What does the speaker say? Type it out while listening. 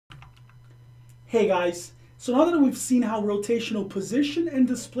Hey guys, so now that we've seen how rotational position and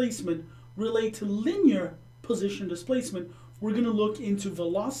displacement relate to linear position displacement, we're going to look into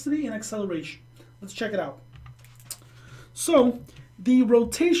velocity and acceleration. Let's check it out. So the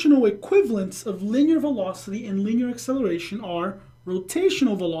rotational equivalents of linear velocity and linear acceleration are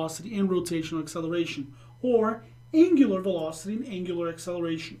rotational velocity and rotational acceleration, or angular velocity and angular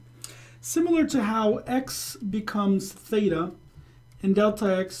acceleration. Similar to how x becomes theta and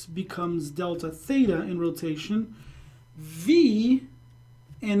delta x becomes delta theta in rotation, v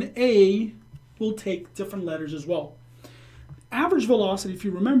and a will take different letters as well. Average velocity, if you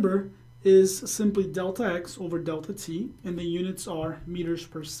remember, is simply delta x over delta t, and the units are meters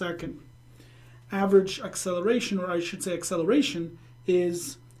per second. Average acceleration, or I should say acceleration,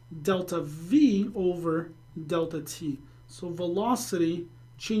 is delta v over delta t. So velocity,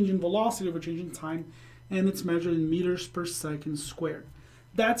 change in velocity over change in time, and it's measured in meters per second squared.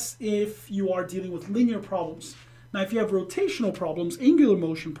 That's if you are dealing with linear problems. Now, if you have rotational problems, angular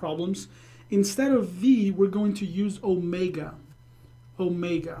motion problems, instead of v, we're going to use omega.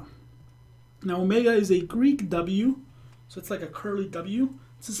 Omega. Now, omega is a Greek W, so it's like a curly W.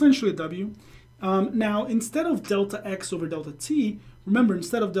 It's essentially a W. Now, instead of delta x over delta t, remember,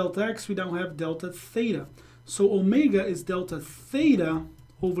 instead of delta x, we now have delta theta. So omega is delta theta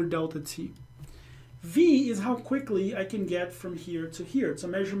over delta t. V is how quickly I can get from here to here. It's a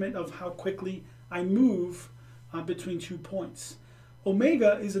measurement of how quickly I move between 2 points.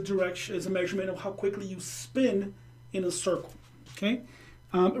 Omega is a measurement of how quickly you spin in a circle. Okay.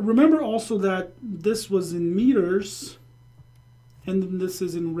 Remember also that this was in meters, and then this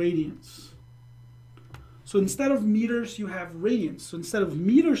is in radians. So instead of meters, you have radians. So instead of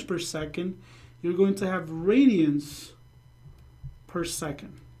meters per second, you're going to have radians per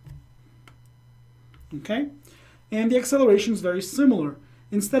second. Okay? And the acceleration is very similar.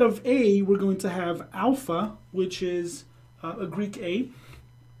 Instead of a, we're going to have alpha, which is a Greek a.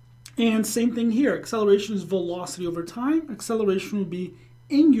 And same thing here. Acceleration is velocity over time. Acceleration would be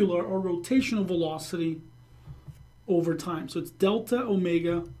angular or rotational velocity over time. So it's delta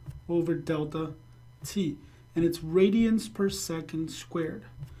omega over delta t. And it's radians per second squared.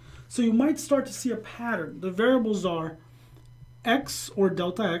 So you might start to see a pattern. The variables are x or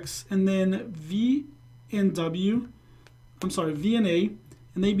delta x, and then v and w, v and a,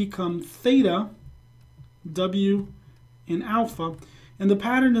 and they become theta, w, and alpha. And the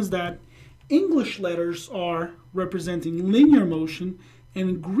pattern is that English letters are representing linear motion,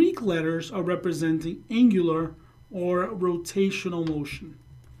 and Greek letters are representing angular or rotational motion.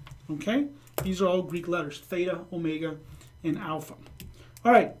 Okay? These are all Greek letters, theta, omega, and alpha.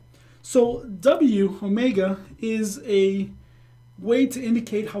 All right, so w, omega, is a way to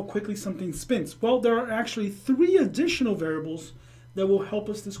indicate how quickly something spins. Well, there are actually 3 additional variables that will help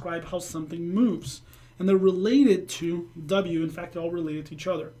us describe how something moves. And they're related to w. In fact, they're all related to each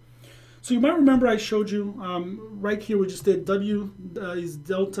other. So you might remember I showed you right here we just did w is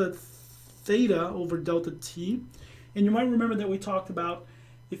delta theta over delta t. And you might remember that we talked about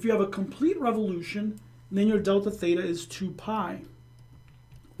if you have a complete revolution, then your delta theta is 2 pi.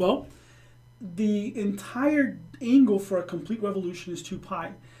 Well, the entire angle for a complete revolution is 2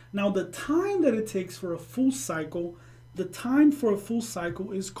 pi. Now, the time that it takes for a full cycle, the time for a full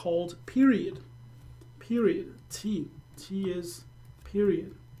cycle is called period. Period. T. T is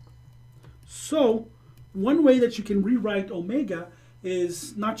period. So, one way that you can rewrite omega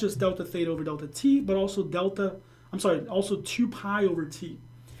is not just delta theta over delta t, but also also 2 pi over t.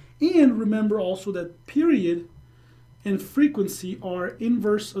 And remember also that period and frequency are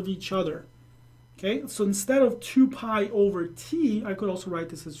inverse of each other. Okay, so instead of 2 pi over t, I could also write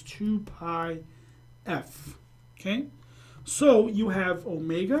this as 2 pi f. Okay, so you have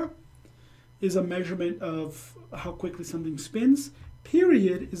omega is a measurement of how quickly something spins.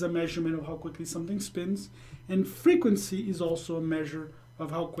 Period is a measurement of how quickly something spins. And frequency is also a measure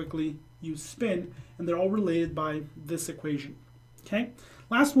of how quickly you spin. And they're all related by this equation. Okay,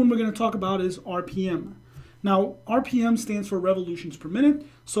 last one we're going to talk about is RPM. Now, RPM stands for revolutions per minute,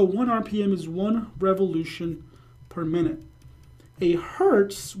 so 1 RPM is 1 revolution per minute. A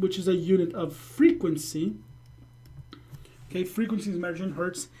hertz, which is a unit of frequency, okay, frequency is measured in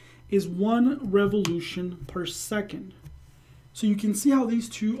hertz, is 1 revolution per second. So you can see how these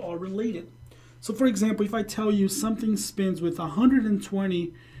two are related. So for example, if I tell you something spins with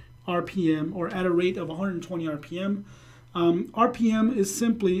 120 RPM, or at a rate of 120 RPM, RPM is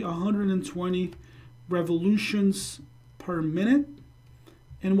simply 120 revolutions per minute.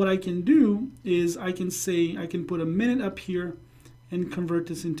 And what I can do is I can put a minute up here and convert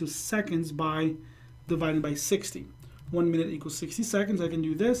this into seconds by dividing by 60. 1 minute equals 60 seconds. I can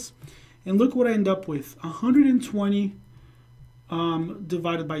do this. And look what I end up with. 120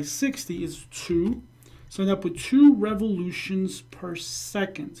 divided by 60 is 2. So I end up with 2 revolutions per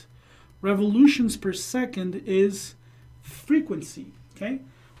second. Revolutions per second is frequency, okay?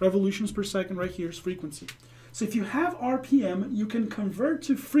 Revolutions per second right here is frequency. So if you have RPM, you can convert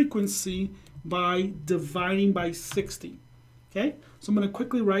to frequency by dividing by 60, okay? So I'm going to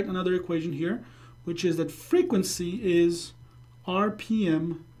quickly write another equation here, which is that frequency is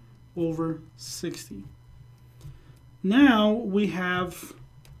RPM over 60. Now we have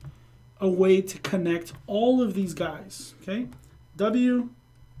a way to connect all of these guys, okay? W,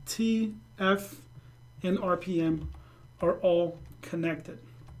 T, F, and RPM are all connected,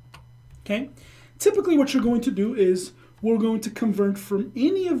 okay? Typically what you're going to do is we're going to convert from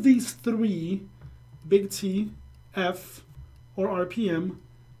any of these 3, big T, F, or RPM,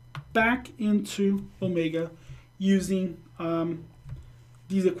 back into omega using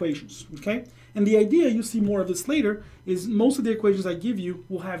these equations, okay? And the idea, you'll see more of this later, is most of the equations I give you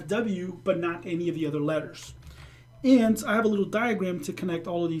will have W, but not any of the other letters. And I have a little diagram to connect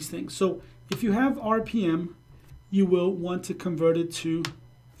all of these things. So if you have RPM, you will want to convert it to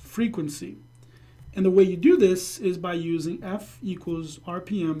frequency. And the way you do this is by using F equals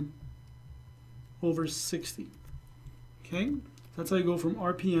RPM over 60. Okay, that's how you go from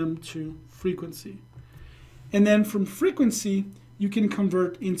RPM to frequency. And then from frequency, you can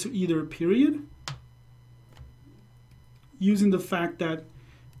convert into either period, using the fact that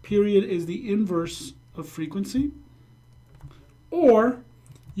period is the inverse of frequency, or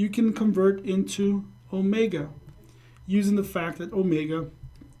you can convert into omega, using the fact that omega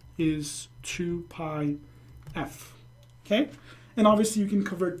is 2 pi f, okay? And obviously you can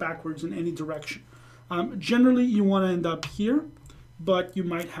convert backwards in any direction. Generally you want to end up here, but you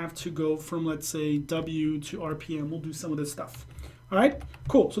might have to go from, let's say, W to RPM. We'll do some of this stuff. All right,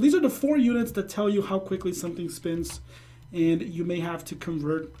 cool. So these are the 4 units that tell you how quickly something spins, and you may have to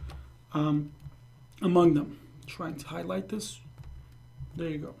convert among them. Trying to highlight this. There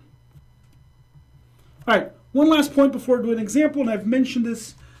you go. All right, one last point before I do an example, and I've mentioned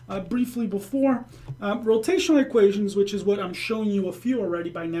this briefly before. Rotational equations, which is what I'm showing you a few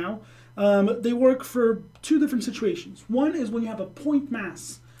already by now, they work for 2 different situations. One is when you have a point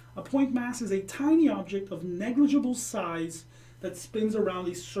mass. A point mass is a tiny object of negligible size that spins around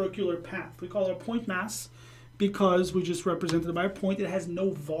a circular path. We call it a point mass because we just represented it by a point. It has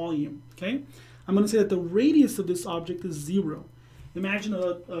no volume, okay? I'm going to say that the radius of this object is 0. Imagine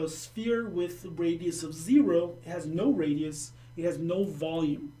a sphere with a radius of 0. It has no radius. It has no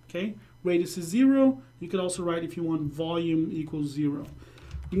volume, okay? Radius is 0. You could also write, if you want, volume equals 0.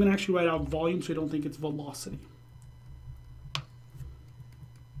 I'm going to actually write out volume so I don't think it's velocity.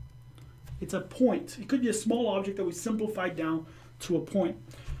 It's a point. It could be a small object that we simplified down to a point.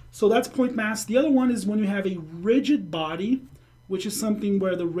 So that's point mass. The other one is when you have a rigid body, which is something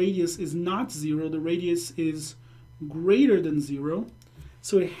where the radius is not 0. The radius is greater than 0.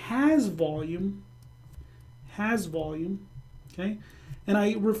 So it has volume, okay? And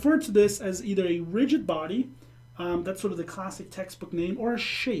I refer to this as either a rigid body, that's sort of the classic textbook name, or a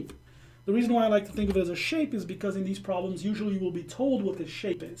shape. The reason why I like to think of it as a shape is because in these problems, usually you will be told what the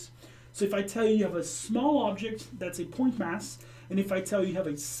shape is. So if I tell you you have a small object, that's a point mass, and if I tell you have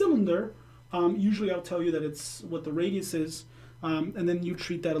a cylinder, usually I'll tell you that it's what the radius is, and then you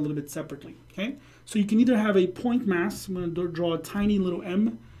treat that a little bit separately, okay? So you can either have a point mass, I'm going to draw a tiny little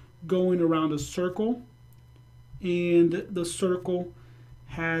M going around a circle, and the circle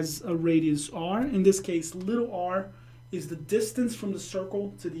has a radius r. In this case, little r is the distance from the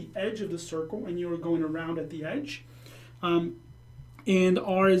circle to the edge of the circle, and you're going around at the edge. And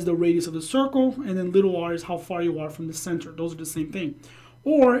r is the radius of the circle, and then little r is how far you are from the center. Those are the same thing.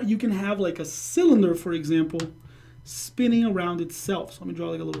 Or you can have like a cylinder, for example, spinning around itself. So let me draw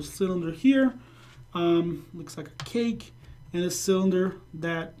like a little cylinder here. Looks like a cake, and a cylinder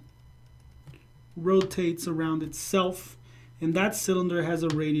that rotates around itself, and that cylinder has a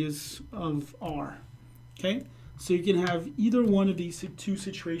radius of r. Okay, so you can have either one of these 2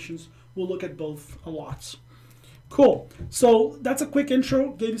 situations. We'll look at both a lot. Cool. So that's a quick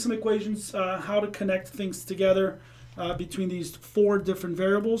intro. Gave you some equations, how to connect things together between these 4 different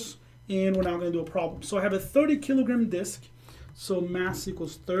variables, and we're now going to do a problem. So I have a 30 kilogram disc, so mass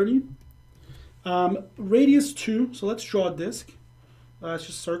equals 30. Radius 2, so let's draw a disc. It's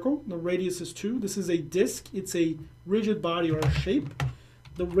just circle. The radius is 2. This is a disc. It's a rigid body or a shape.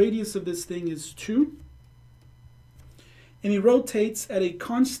 The radius of this thing is 2. And it rotates at a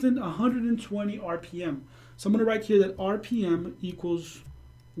constant 120 RPM. So I'm going to write here that RPM equals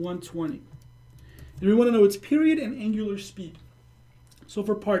 120. And we want to know its period and angular speed. So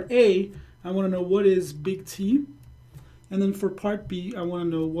for part A, I want to know what is big T. And then for part B, I want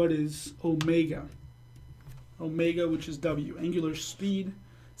to know what is omega. Omega, which is W, angular speed.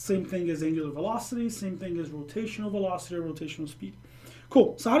 Same thing as angular velocity, same thing as rotational velocity or rotational speed.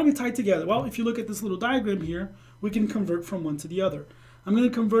 Cool, so how do we tie it together? Well, if you look at this little diagram here, we can convert from one to the other. I'm going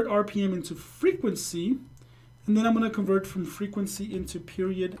to convert RPM into frequency, and then I'm going to convert from frequency into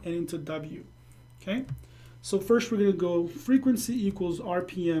period and into W. Okay, so first we're going to go frequency equals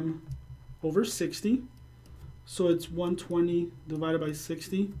RPM over 60. So it's 120 divided by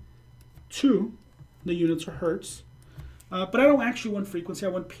 60, 2. The units are hertz. But I don't actually want frequency, I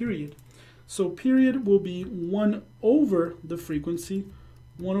want period. So period will be 1 over the frequency,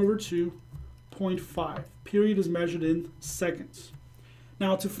 1 over 2.5. Period is measured in seconds.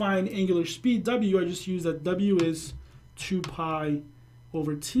 Now to find angular speed W, I just use that W is 2 pi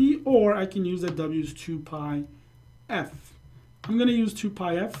over T, or I can use that W is 2 pi F. I'm going to use 2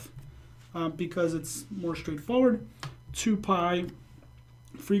 pi F because it's more straightforward. 2 pi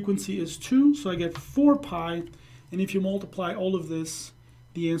frequency is 2, so I get 4 pi. And if you multiply all of this,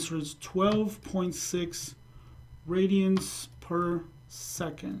 the answer is 12.6 radians per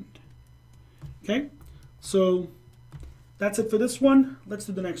second. Okay, so that's it for this one. Let's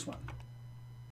do the next one.